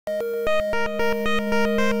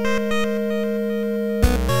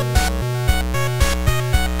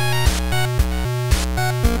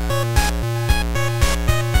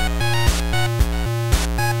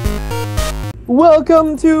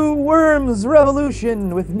Welcome to Worms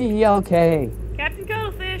Revolution with me, LK.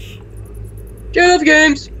 CaptainCuttlefish.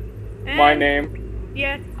 Jaylovegames. My name.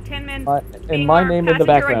 Yeah, Tanman. And my name in the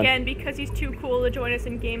background. Again because he's too cool to join us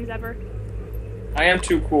in games ever. I am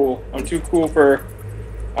too cool. I'm too cool for,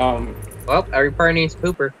 Well, every party needs a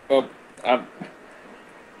pooper.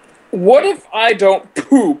 What if I don't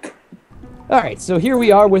poop? Alright, so here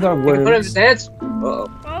we are with our You can put him to worms. dance.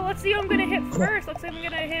 Uh-oh. Well, let's see who I'm gonna hit first. Looks like I'm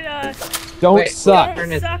gonna hit, Don't Wait, suck.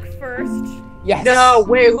 Don't suck first. Yes. No,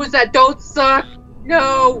 wait, who's that? Don't suck.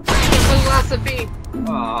 No. Philosophy.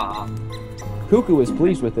 Aw. Cuckoo is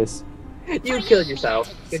pleased with this. You killed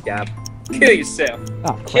yourself. Good job. Kill yourself.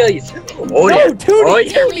 Oh, crap. Kill yourself. Oh, No, yeah. Toonie, Oh,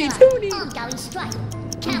 yeah. Toonie. Ongoing strike.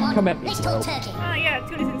 Come on, Come at me, let's bro. talk turkey. Oh yeah,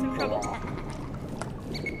 Tooney's in some trouble.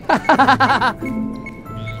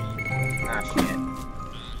 Ah,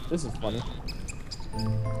 shit. This is funny.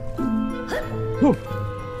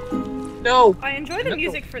 No. I enjoy the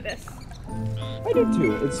music for this. I do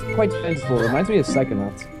too. It's quite fanciful. It reminds me of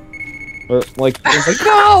Psychonauts. Or, like, it's like,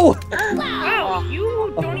 no! Wow,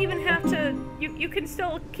 you don't even have to. You can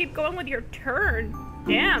still keep going with your turn.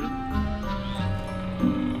 Damn.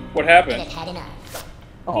 What happened? Had enough.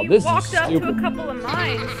 Oh, He this is walked up to a stupid. couple of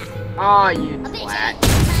mines. Aw, you A bit twat.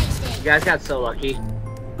 tasty. You guys got so lucky. They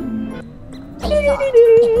thought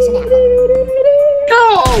it was an apple.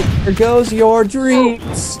 No! There goes your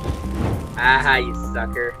dreams. Aha, you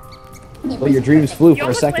sucker. It Well, was your dreams perfect. flew You for a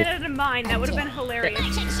almost second. landed in a mine. That would have been hilarious.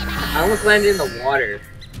 I almost landed in the water.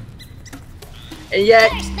 And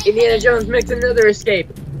yet, Indiana Jones makes another escape.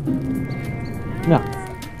 No.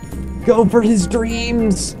 Go for his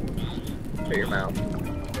dreams. Shut your mouth.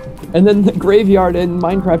 And then the graveyard in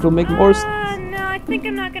Minecraft will make more sense. No, I think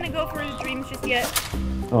I'm not gonna go for his dreams just yet.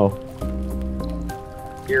 Oh.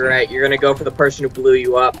 You're right, you're gonna go for the person who blew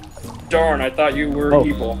you up. Darn, I thought you were Oh.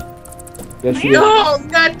 evil. Yes, you No,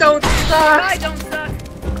 that don't I suck! don't suck.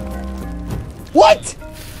 What?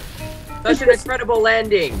 Such an incredible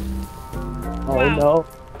landing. Oh Wow. no.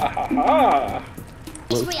 Ha ha ha.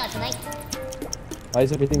 It's real tonight. Why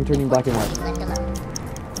is everything turning black and white? Left alone.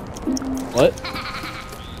 What?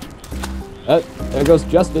 There goes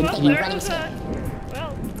Justin. Well, He- there goes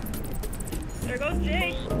there goes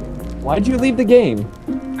Jay. Why'd you leave the game?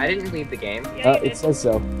 I didn't leave the game. Yeah, you It did. says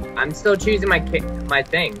so. I'm still choosing my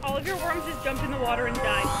thing. All of your worms just jumped in the water and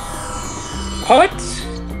died. What?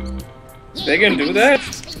 They can do that?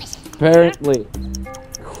 Apparently.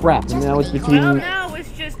 Crap, and now it's Well, between... now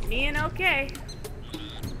it's just me and LK.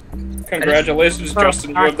 Congratulations, Justin.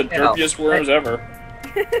 You have the derpiest worms ever.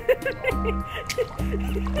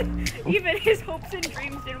 Even his hopes and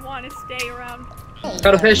dreams didn't want to stay around.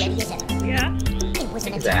 Cuttlefish. Yeah, It was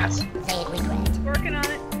an His attempt. ass. They'd regret. working on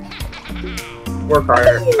it. Work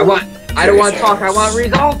harder. I don't want to talk, I want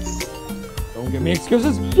results! Don't give me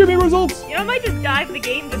excuses. Give me results. You know, I might just dive the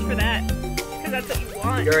game just for that. Because that's what you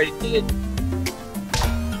want. You already did.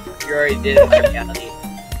 You already did it in reality.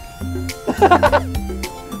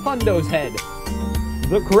 Hondo's head.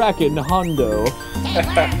 The Kraken Hondo. Dead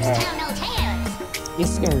worms tell no tales. You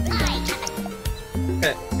scared me.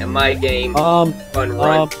 I In my game, Um, fun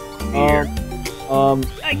run. Here.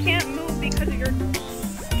 I can't move because of your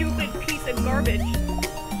stupid piece of garbage.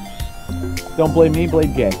 don't blame me,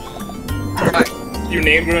 blame Jay. You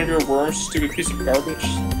named one of your worms stupid piece of garbage.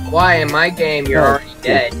 Why, in my game, you're Oh, already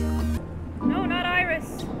dead. No, not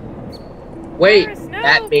Iris. Wait, Iris, no.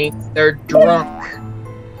 that means they're drunk.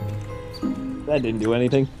 That didn't do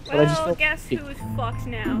anything. But I just Well, felt... guess who's fucked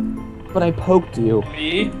now? But I poked you.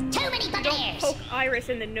 Me? too many bugbears. Poke Iris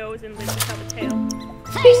in the nose and live to tell the tale.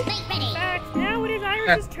 First mate ready. In fact, now it is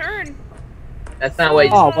Iris's turn. That's not what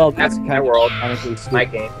Oh, well, that's that's my kind world. of honestly My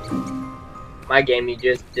stupid. game. My game, you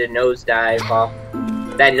just did nosedive off.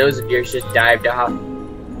 That nose of yours just dived off.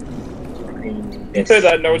 You said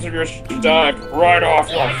that nose of yours dived right off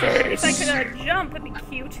your If I face. could jump, it'd be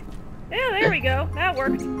cute. Yeah, there we go. That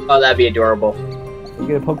worked. Oh, that'd be adorable. You're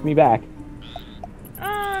gonna poke me back.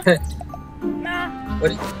 Nah.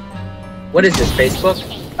 What is this, Facebook?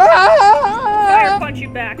 Fire punch you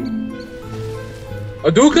back.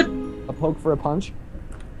 Hadouken! A poke for a punch?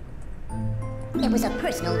 It was a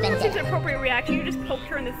personal This is vendetta. an appropriate reaction. You just poked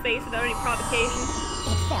her in the face without any provocation.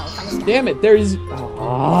 It fell from the sky. Damn it, there's...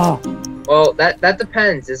 Ah. Well, that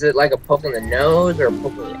depends. Is it like a poke in the nose or a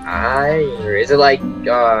poke in the eye? Or is it like,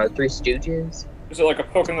 Three Stooges? Is it like a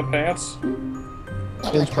poke in the pants?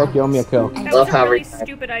 Pinch poke, you owe me a kill. That Love was a how really every-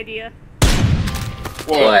 stupid idea.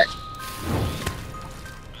 What?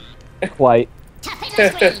 quite. Tough in the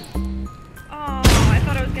screen. Oh, I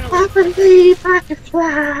thought I was gonna lose. believe I can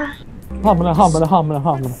fly.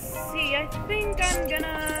 Hamana. See, I think I'm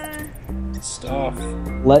gonna. Good stuff.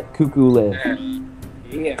 Let Cuckoo live.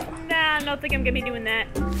 Yeah. Nah, I don't think I'm gonna be doing that.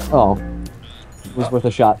 Oh. It was worth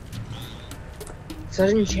a shot.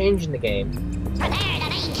 Sudden change in the game. Prepare the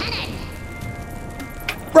main cannon.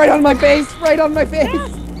 Right on my face! Right on my face!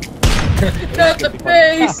 Not the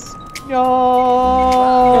face!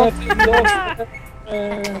 No!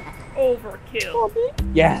 Overkill.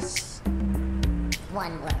 Yes!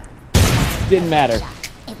 One word. Didn't matter.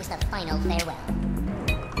 It was the final farewell.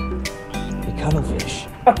 The cuttlefish.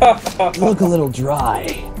 Look a little dry.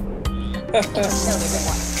 It was loaded with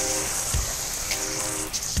water.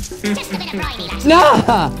 Just a bit of briny last.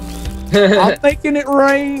 Nah! I'm making it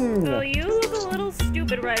rain! So you look a little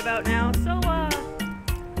stupid right about now. So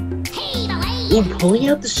Hey, away. Ooh, pulling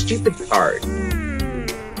out the stupid card.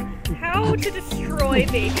 how to destroy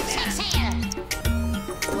Baby Man? Exhale.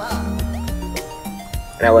 Whoa.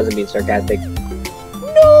 And I wasn't being sarcastic. Please,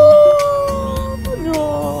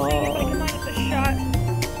 everybody come on, it's a shot.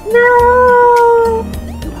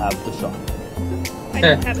 You have the shot. I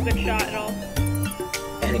don't have a good shot at all.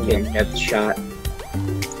 And again, got the shot.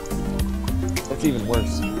 That's even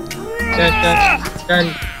worse.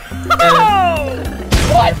 Dun. Oh!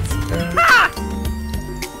 What? Ha!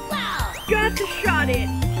 Wow. Got the shot in.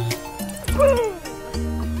 Boom!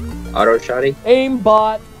 Auto shotty.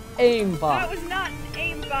 Aimbot! That Aimbot! was not an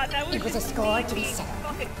aimbot. That was It was just a score me to be being settled.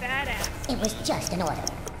 fucking badass. It was just an order.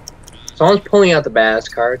 Someone's pulling out the badass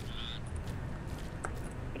card.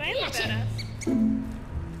 But I am a badass.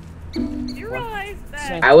 Do you realize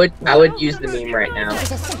that I would use the meme right It now.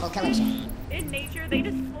 was a simple collision. in nature they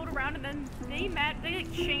just float around and then they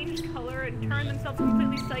like, change color and turn themselves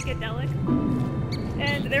completely psychedelic?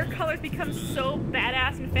 And their colors become so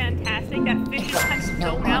badass and fantastic that fish just kind of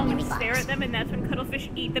No float around and ordinary stare box. at them, and that's when cuttlefish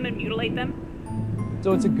eat them and mutilate them.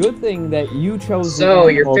 So it's a good thing that you chose So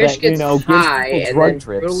the your animal fish that, you gets know, gives high people and drug then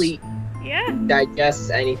trips. totally Yeah. digests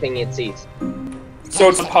anything it sees. So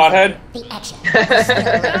it's a pothead? The action. No,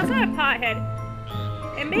 it's not a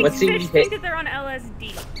pothead. It makes What's the fish hit? think that they're on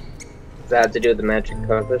LSD. Does that have to do with the magic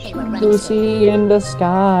cuttlefish? They were running Lucy in the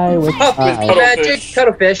sky with Oh, eyes. magic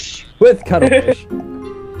cuttlefish. With cuttlefish.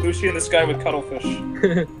 Lucy in the sky with cuttlefish.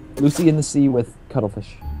 Lucy in the sea with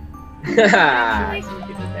cuttlefish. I see what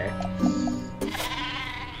you did there.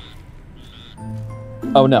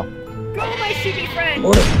 Oh no. Go, my sheepy friend!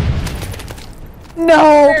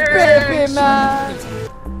 No, baby man!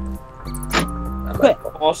 I'm Quit.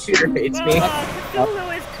 like, Oh, she hates me.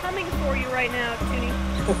 Cthulhu is coming for you right now, Toonie.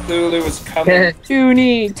 Cthulhu was coming.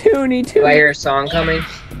 Toonie. Do I hear a song coming?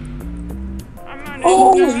 I'm a ninja.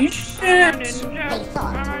 Holy I'm a shit! ninja. They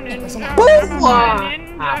thought I'm a it was an ninja. apple. I'm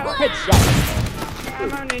a ninja. Headshot.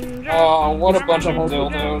 I'm a ninja. Oh, what a bunch of I'm a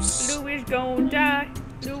ninja. dildos. Louis gonna die.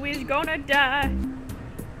 Louis gonna die. I'm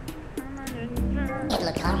a ninja. It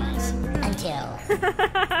looked harmless until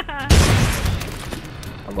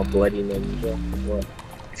I'm a bloody ninja. What?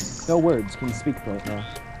 No words can speak right now.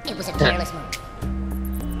 it was a careless move.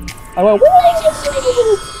 I went,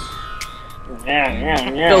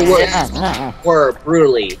 The words were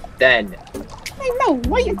brutally then. Hey Mo,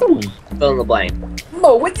 what you doing? Fill in the blank.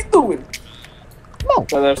 Mo, what you doing? Mo,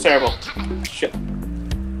 Oh, that was terrible. Shit.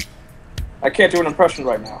 I can't do an impression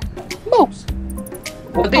right now. Mo.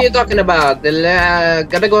 What are you talking about?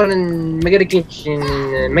 Gotta go and make it a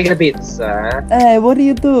kitchen, make it a pizza. Hey, what are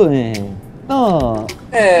you doing? No.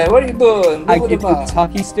 Hey, what are you doing? I give you a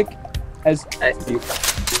talkie stick as I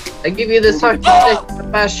give you this hot stick to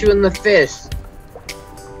bash you in the face.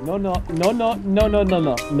 No.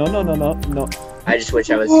 I just wish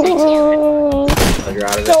I was you're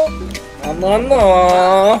out of it.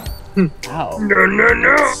 No. Ow.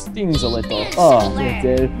 No. Stings a little. Oh, it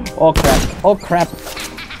did. Oh crap.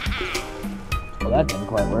 Well, that didn't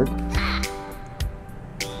quite work.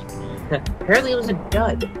 Apparently it was a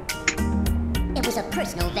dud. It was a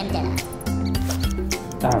personal vendetta.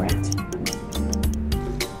 Alright.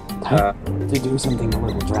 Time to do something a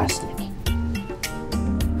little drastic.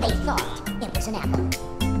 They thought it was an apple.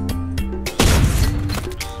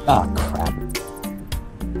 Ah, crap.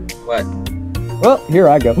 What? Well, here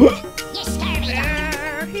I go. You scared me.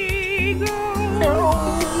 There he goes.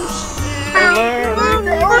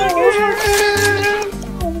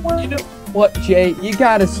 You know what, Jay? You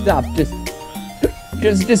gotta stop.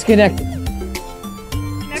 Just disconnect.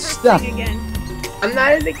 Never Stop. sing again. I'm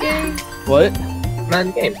not in the game. What? I'm not in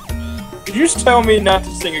the game. Did you just tell me not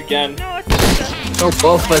to sing again? No, it's not. No,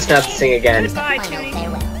 both of us have to sing again. Goodbye, Final Toonie.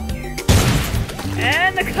 farewell.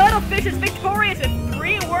 And the Cuttlefish is victorious with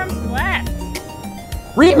 3 worms left.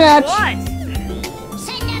 Rematch! What?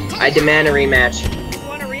 I demand a rematch. You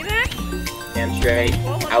want a rematch? Damn straight.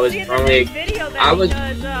 Well, I was see in the wrongly. next video then, I was.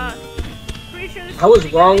 because, pretty sure this I was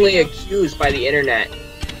is a wrongly video. accused by the internet.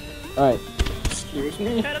 Alright. Excuse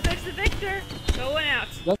me. Cuttlefish the victor. Going out.